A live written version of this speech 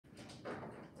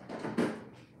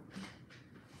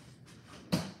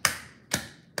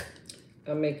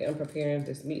I'm preparing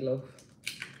this meatloaf.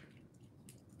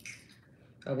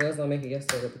 I was gonna make it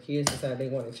yesterday, but the kids decided they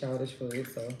wanted childish food,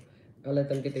 so I let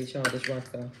them get their childish rocks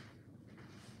off.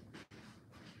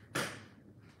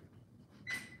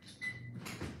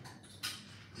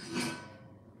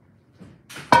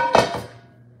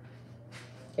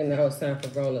 And now it's time for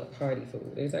roll up hearty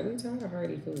food. It's like, we tired of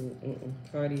hearty food.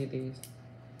 Hearty it is.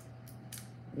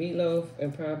 Meatloaf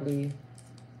and probably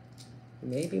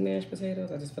maybe mashed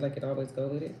potatoes. I just feel like it always go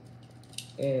with it.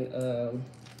 And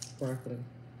broccoli.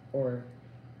 Or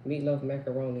meatloaf,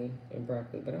 macaroni, and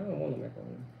broccoli. But I don't want no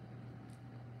macaroni.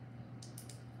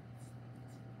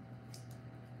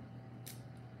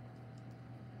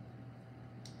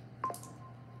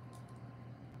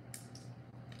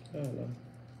 I don't know.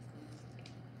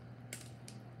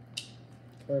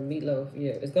 Or meatloaf,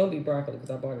 yeah. It's gonna be broccoli because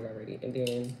I bought it already. And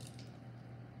then,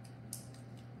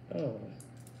 oh,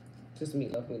 just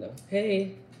meatloaf.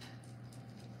 Hey,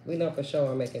 we know for sure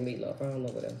I'm making meatloaf. I don't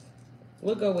know what else.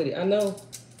 We'll go with it.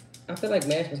 I feel like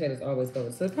mashed potatoes always go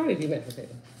with it. So it'll probably be mashed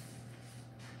potatoes.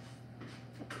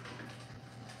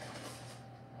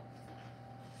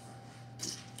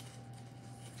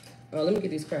 Oh, let me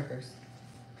get these crackers.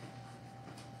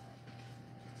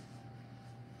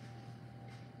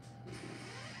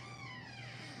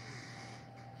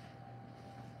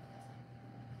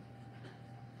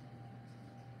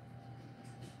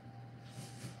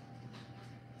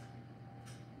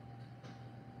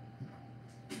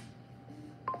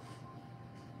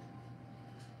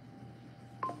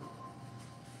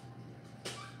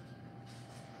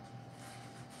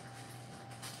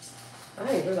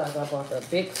 I didn't realize I bought the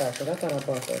big crackers. I thought I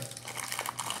bought the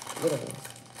little ones.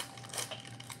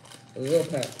 A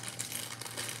little pack.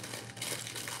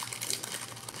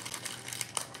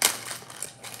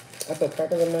 I put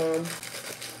crackers in mine.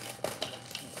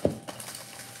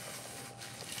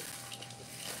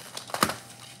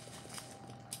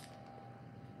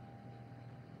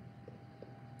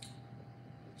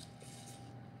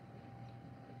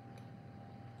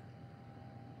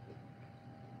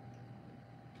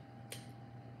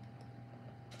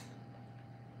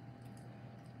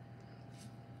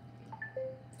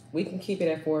 We can keep it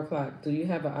at 4 o'clock. Do you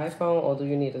have an iPhone or do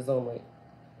you need a Zoom link?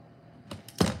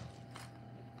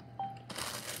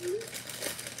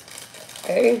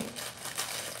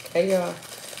 Hey y'all.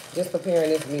 Just preparing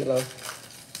this meatloaf.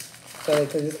 So,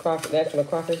 because it's National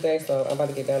Crawfish Day, so I'm about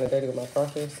to get down and dirty with my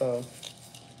crawfish. So,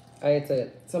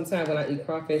 sometimes when I eat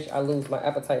crawfish, I lose my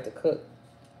appetite to cook.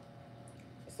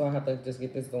 So, I have to just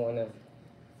get this going now.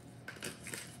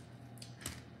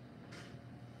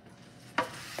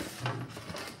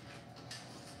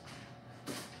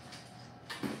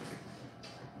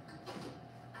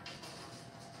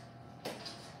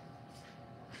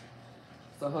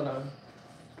 So, hold on.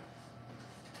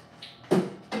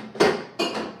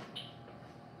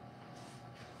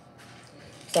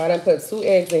 So, I done put 2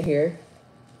 eggs in here.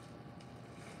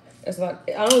 It's not,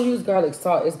 I don't use garlic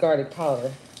salt, it's garlic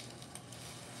powder.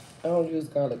 I don't use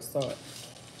garlic salt.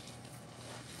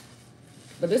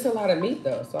 But there's a lot of meat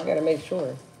though, so I gotta make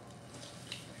sure.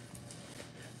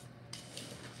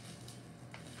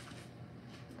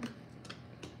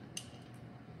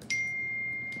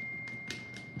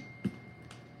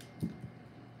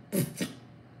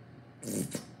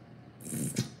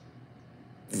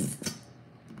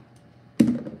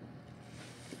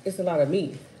 It's a lot of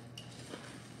meat.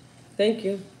 Thank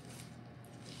you.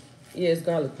 Yeah, it's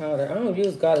garlic powder. I don't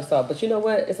use garlic salt, but you know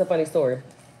what? It's a funny story.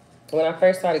 When I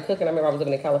first started cooking, I remember I was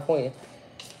living in California,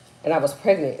 and I was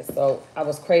pregnant, so I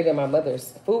was craving my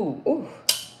mother's food. Ooh,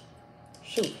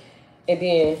 shoot. And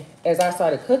then as I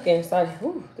started cooking,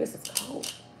 ooh, this is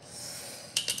cold.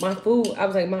 My food, I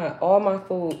was like, Mom, all my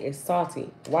food is salty.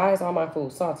 Why is all my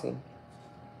food salty?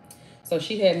 So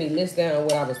she had me list down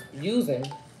what I was using,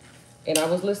 and I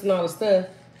was listing all the stuff,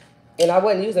 and I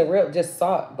wasn't using just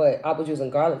salt, but I was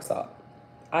using garlic salt.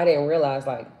 I didn't realize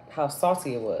like how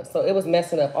salty it was. So it was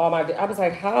messing up all my, I was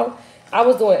like, how? I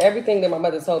was doing everything that my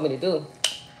mother told me to do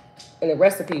in the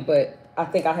recipe, but I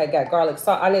think I had got garlic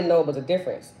salt. I didn't know it was a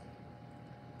difference.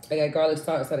 I got garlic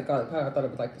salt instead of garlic powder. I thought it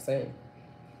was like the same.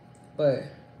 But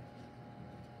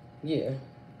yeah,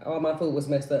 all my food was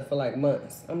messed up for like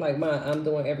months. I'm like, Mom, I'm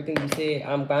doing everything you said.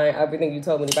 I'm buying everything you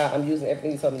told me about. I'm using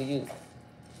everything you told me to use.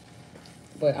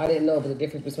 But I didn't know there was a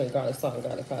difference between garlic salt and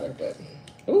garlic powder. But,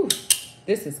 ooh,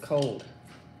 this is cold.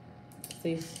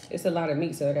 See, it's a lot of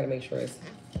meat, so I gotta make sure it's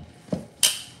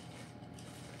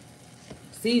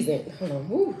seasoned. Hold on,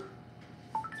 woo.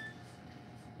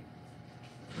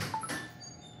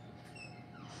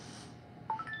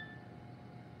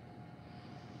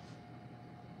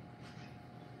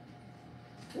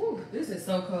 Woo, this is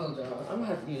so cold, y'all. I'm gonna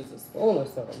have to use a spoon or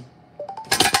something.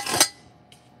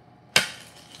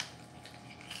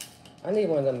 I need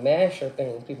one of the masher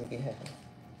things people be having.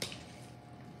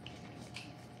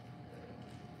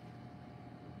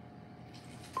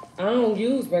 I don't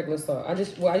use regular salt. I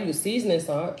use seasoning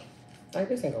salt. Like,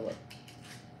 this ain't gonna work.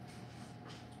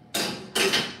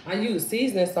 I use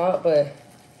seasoning salt, but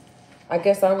I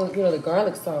guess the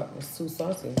garlic salt was too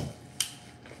salty.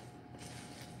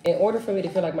 In order for me to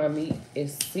feel like my meat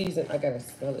is seasoned, I gotta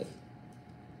smell it.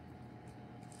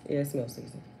 Yeah, it smells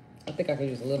seasoned. I think I can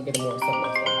use a little bit more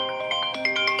something.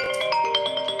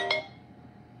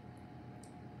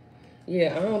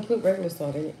 Yeah, I don't put regular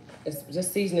salt in it. It's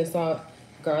just seasoning salt,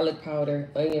 garlic powder,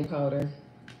 onion powder,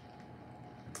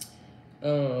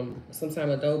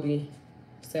 sometimes adobe,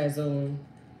 sazon,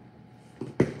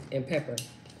 and pepper.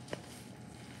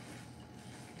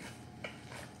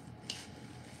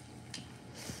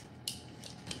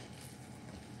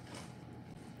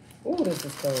 Ooh, this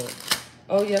is cold.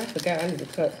 Oh yeah, I forgot. I need to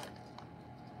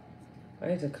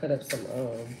cut up some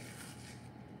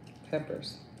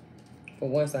peppers for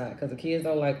one side because the kids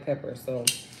don't like peppers, so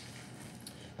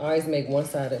I always make one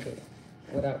side of it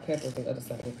without peppers and the other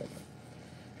side with pepper.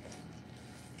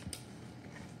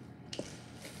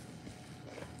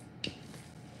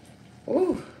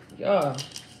 Ooh, y'all.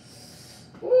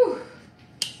 Ooh,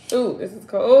 ooh, this is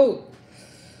cold.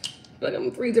 Like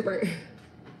I'm freezing burnt.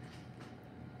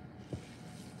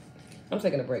 I'm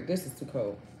taking a break. This is too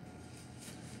cold.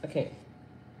 I can't.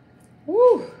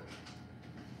 Woo.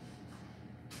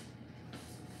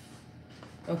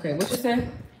 Okay, what you say?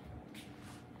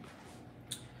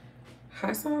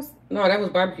 Hot sauce? No, that was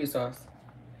barbecue sauce.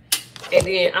 And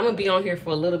then I'm gonna be on here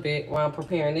for a little bit while I'm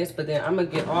preparing this, but then I'm gonna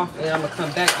get off and I'm gonna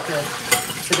come back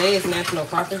because today is National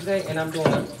Crawfish Day, and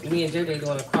me and JJ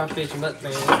doing a crawfish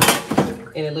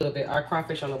mukbang in a little bit. Our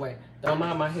crawfish on the way. Don't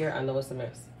mind my hair. I know it's a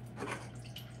mess.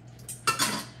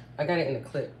 I got it in the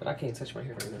clip, but I can't touch my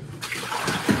hair right now.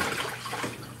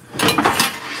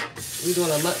 We're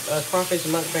doing a crawfish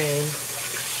mukbang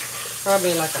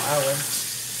probably in like an hour.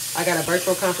 I got a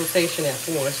virtual consultation at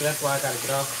 4, so that's why I gotta get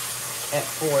off at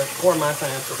 4 my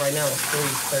time. So right now it's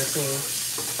 3:13.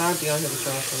 So I'll be on here with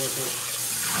y'all for a little bit.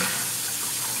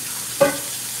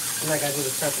 And I gotta do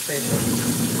this consultation.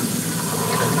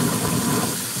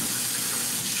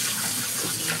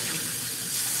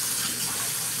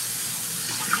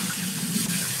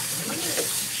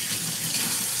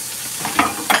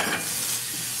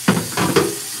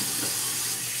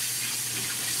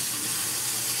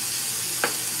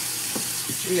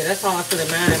 Yeah, that's all I put in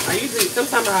mine.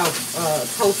 Sometimes I'll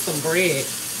toast some bread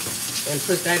and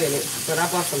put that in it. But I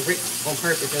bought some bricks on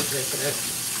purpose yesterday for that.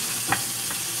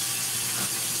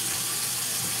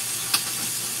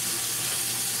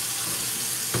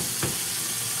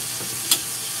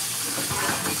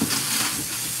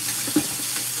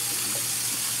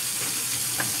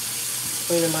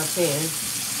 Cleaning my pan.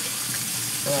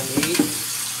 What I need.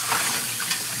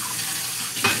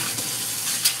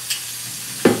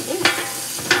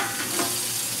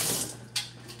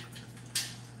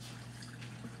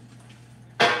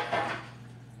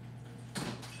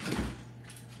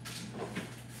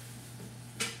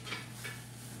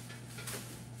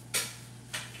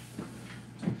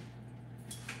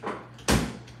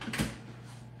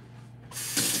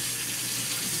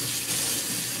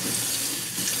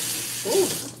 Ooh,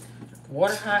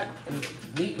 water hot and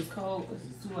meat is cold. This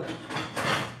is too much.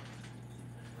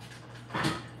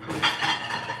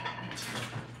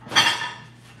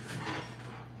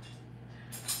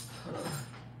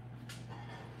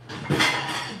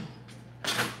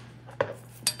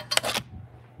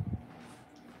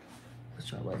 Put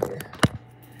y'all right here.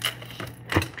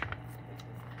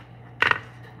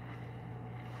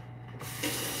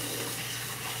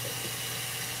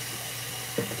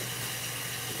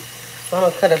 So I'm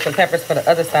gonna cut up some peppers for the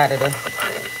other side of the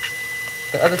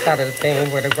thing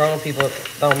where the grown people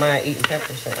don't mind eating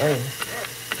peppers and onions.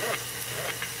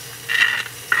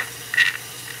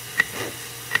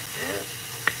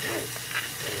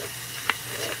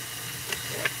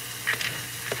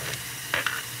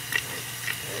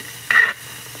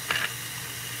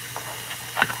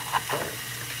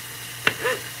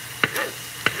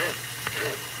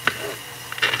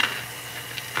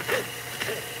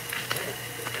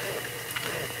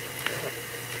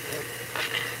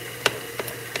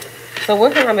 So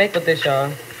what can I make with this,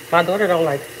 y'all? My daughter don't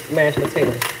like mashed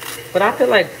potatoes. But I feel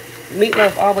like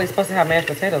meatloaf always supposed to have mashed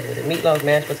potatoes with it. Meatloaf,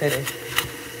 mashed potatoes.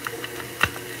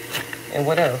 And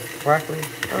what else? Broccoli?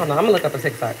 I don't know. I'm going to look up a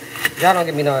TikTok. Y'all don't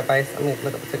give me no advice. I'm going to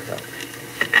look up a TikTok.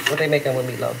 What they making with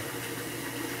meatloaf.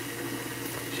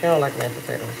 She don't like mashed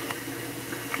potatoes,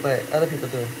 but other people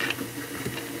do.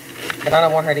 But I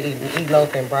don't want her to eat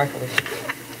meatloaf and broccoli.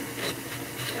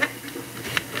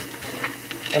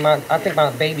 And I think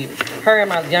my baby, her and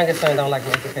my youngest son don't like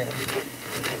mashed potatoes.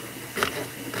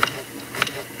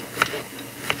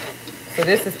 So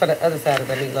this is for the other side of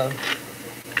the meatloaf,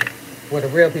 where the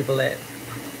real people at.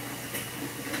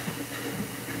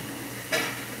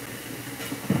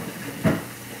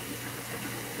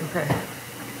 Okay.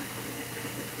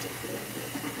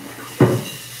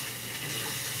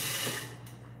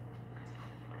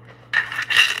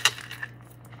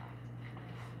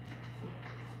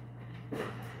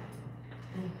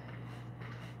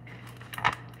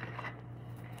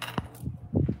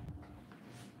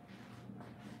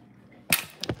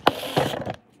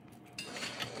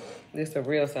 This is the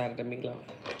real side of the meatloaf.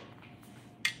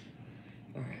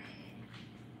 All right.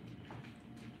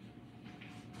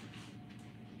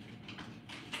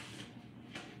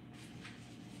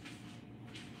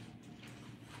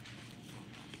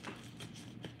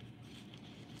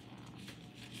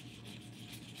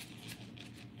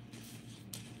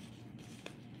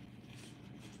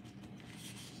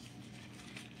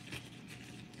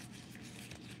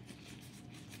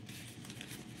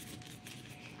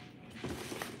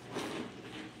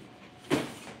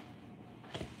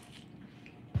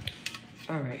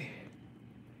 All right.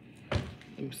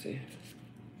 Let me see.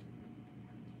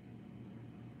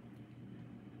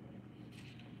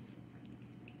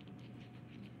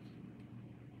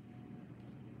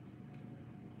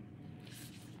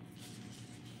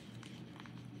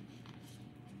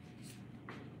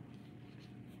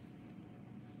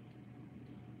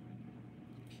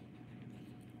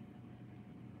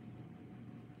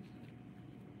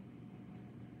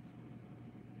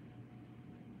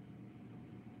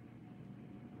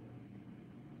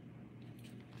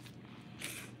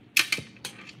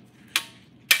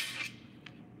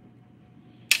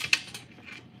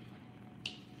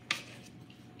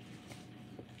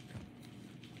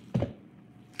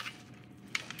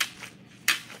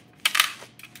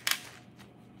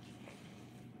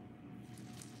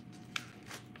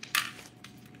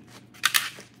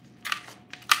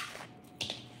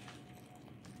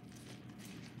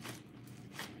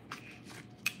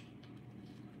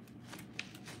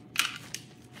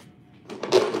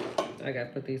 I gotta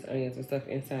put these onions and stuff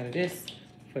inside of this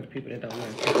for the people that don't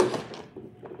like peppers.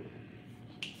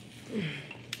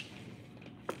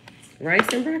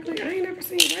 Rice and broccoli? I ain't never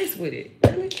seen rice with it.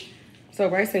 Really? So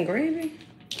rice and gravy?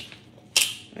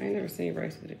 I ain't never seen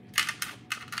rice with it.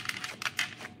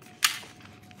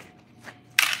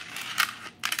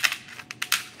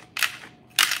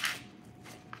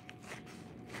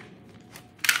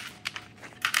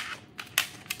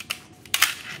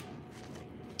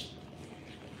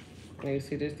 Now you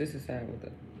see this? This is how with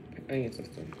the onions and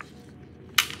stuff.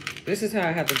 This is how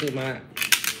I have to do my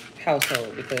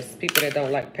household because people that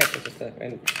don't like peppers and stuff,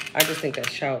 and I just think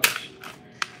that's childish.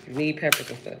 You need peppers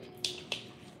and stuff.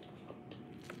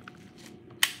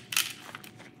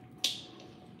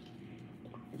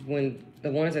 When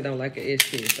the ones that don't like it is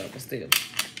kids though, but still.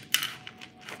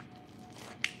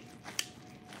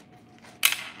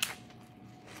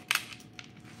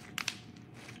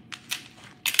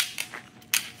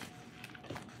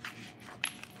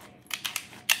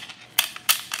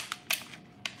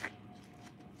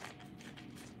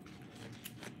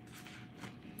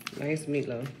 Nice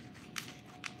meatloaf.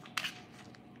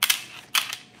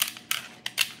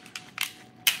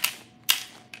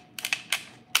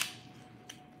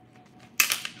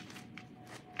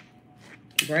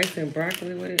 Rice and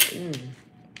broccoli with it.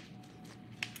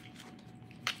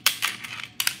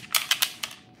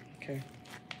 Okay.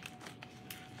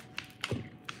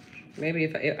 Maybe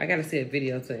if I gotta see a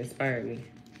video to inspire me.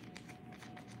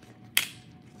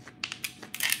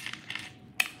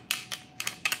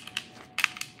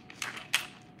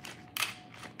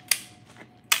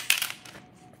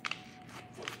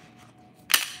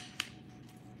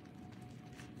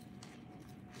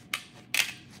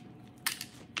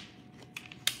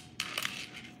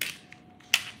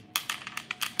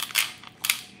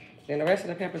 And the rest of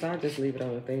the peppers, I'll just leave it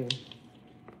on the thing.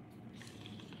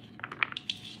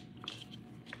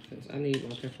 Because I need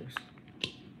more peppers.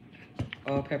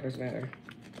 All peppers matter.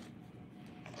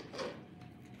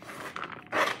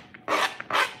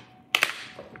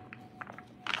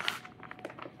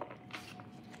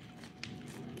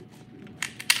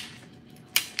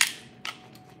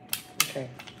 Okay.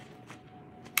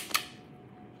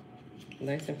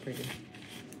 Nice and pretty.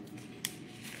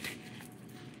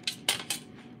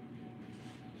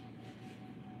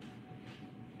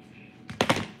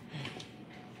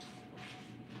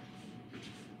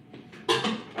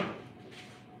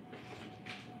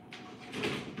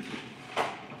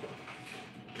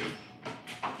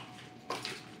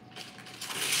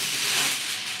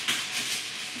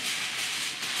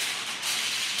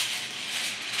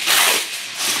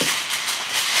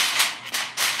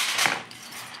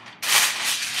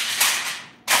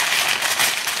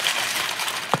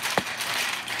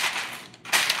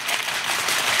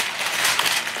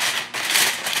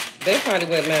 They probably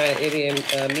wouldn't mind eating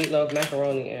meatloaf,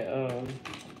 macaroni, and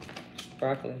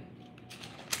broccoli.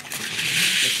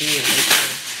 But yeah.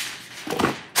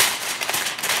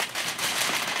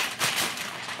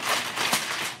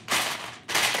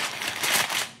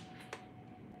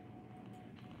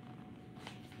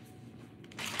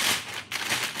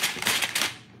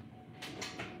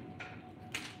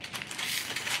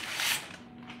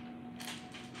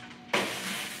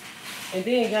 And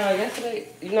then, y'all, yesterday,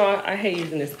 you know, I hate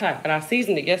using this pot, but I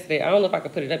seasoned it yesterday. I don't know if I can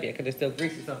put it up yet because it's still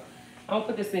greasy. So I'm going to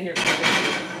put this in here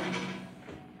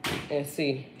and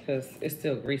see because it's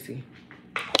still greasy.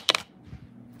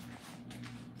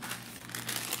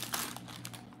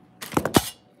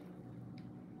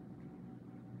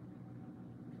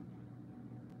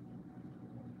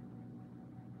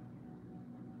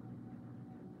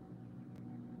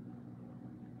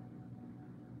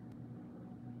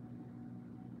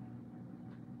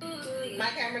 My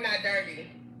camera not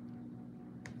dirty.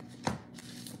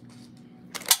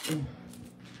 Okay.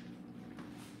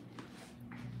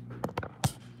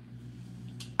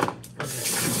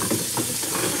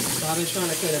 So I've been trying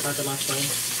to clean up after my son.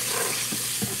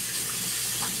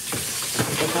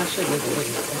 If I should live with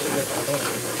it, I should live my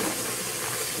daughter.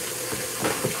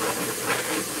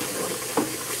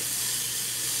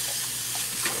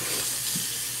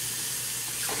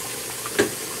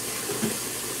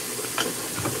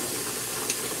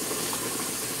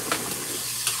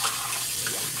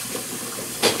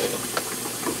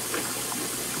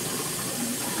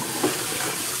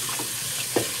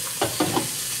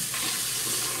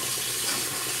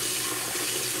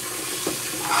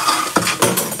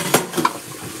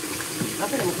 I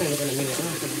think I'm gonna clean it in a minute.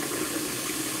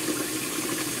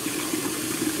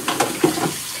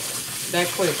 That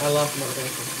quick, I lost my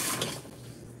motivation.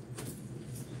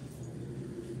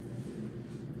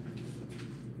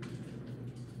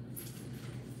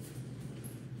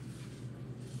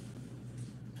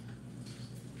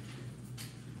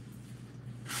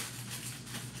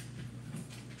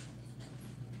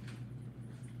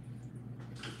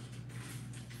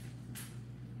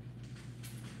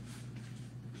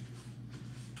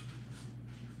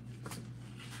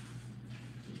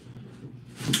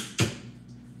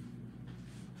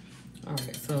 All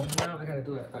right, so now I gotta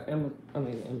do an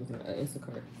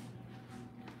Instacart.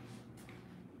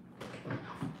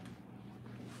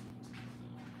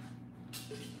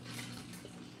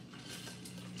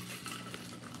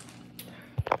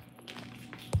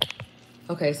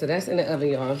 Okay, so that's in the oven,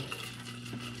 y'all.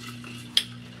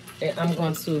 And I'm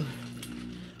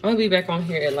gonna be back on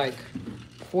here at like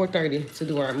 4:30 to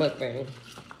do our mukbang.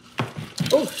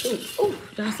 Oh shoot! Oh,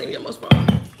 y'all see me almost fall.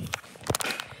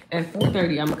 At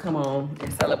 4:30, I'm gonna come on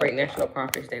and celebrate National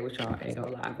Crawfish Day with y'all and go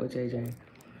live with JJ.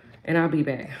 And I'll be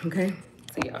back, okay?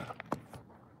 See y'all.